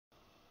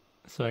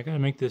So I gotta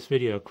make this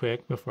video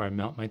quick before I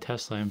melt my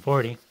Tesla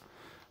M40.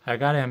 I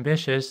got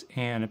ambitious,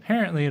 and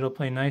apparently it'll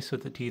play nice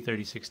with the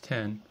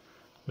T3610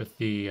 with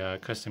the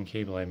custom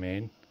cable I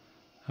made.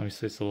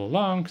 Obviously it's a little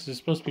long because it's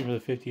supposed to be for the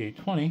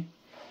 5820.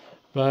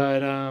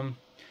 But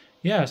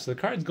yeah, so the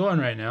card's going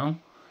right now.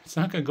 It's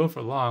not gonna go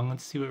for long.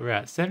 Let's see what we're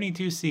at.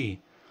 72C.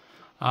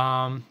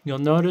 You'll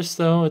notice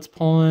though it's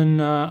pulling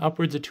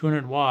upwards of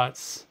 200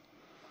 watts.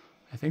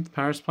 I think the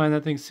power supply in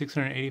that thing's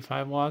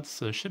 685 watts,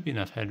 so there should be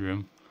enough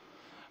headroom.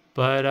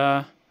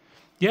 But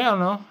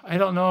yeah, I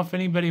don't know if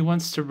anybody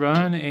wants to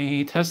run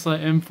a Tesla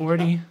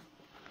M40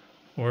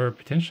 or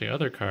potentially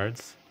other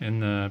cards in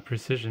the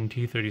Precision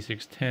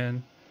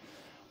T3610.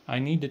 I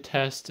need to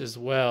test as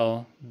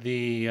well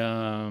the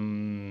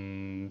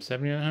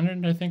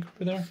 7900, I think,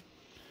 over there.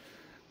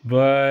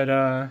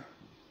 But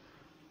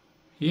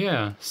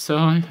yeah, so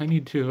I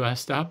need to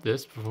stop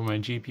this before my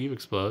GPU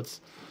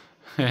explodes.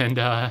 And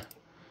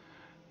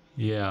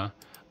yeah,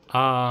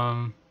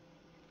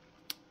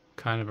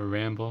 kind of a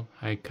ramble.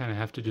 I kind of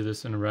have to do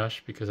this in a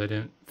rush because I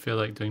didn't feel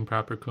like doing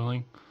proper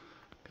cooling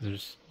because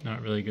there's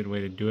not really a good way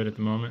to do it at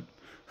the moment.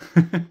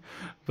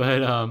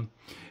 But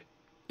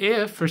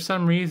if for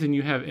some reason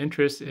you have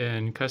interest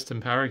in custom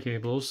power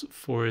cables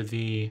for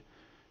the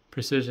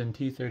Precision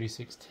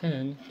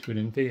T3610 to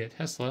an NVIDIA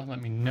Tesla,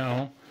 let me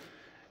know.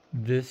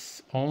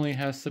 This only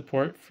has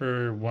support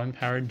for one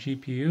powered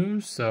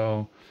GPU,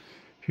 so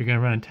if you're going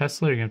to run a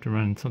Tesla, you're going to have to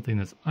run something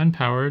that's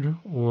unpowered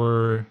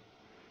or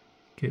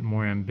get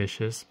more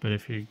ambitious. But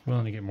if you're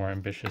willing to get more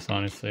ambitious,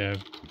 honestly,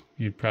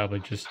 you'd probably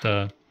just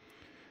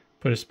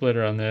put a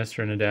splitter on this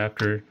or an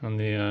adapter on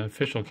the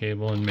official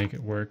cable and make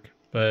it work.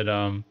 But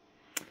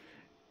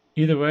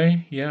either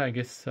way, yeah, I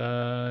guess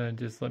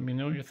just let me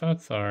know what your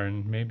thoughts are,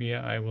 and maybe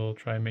I will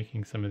try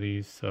making some of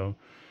these so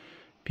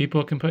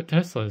people can put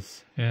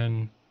Teslas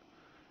in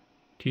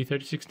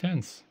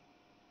T3610s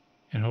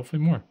and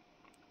hopefully more.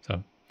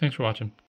 So thanks for watching.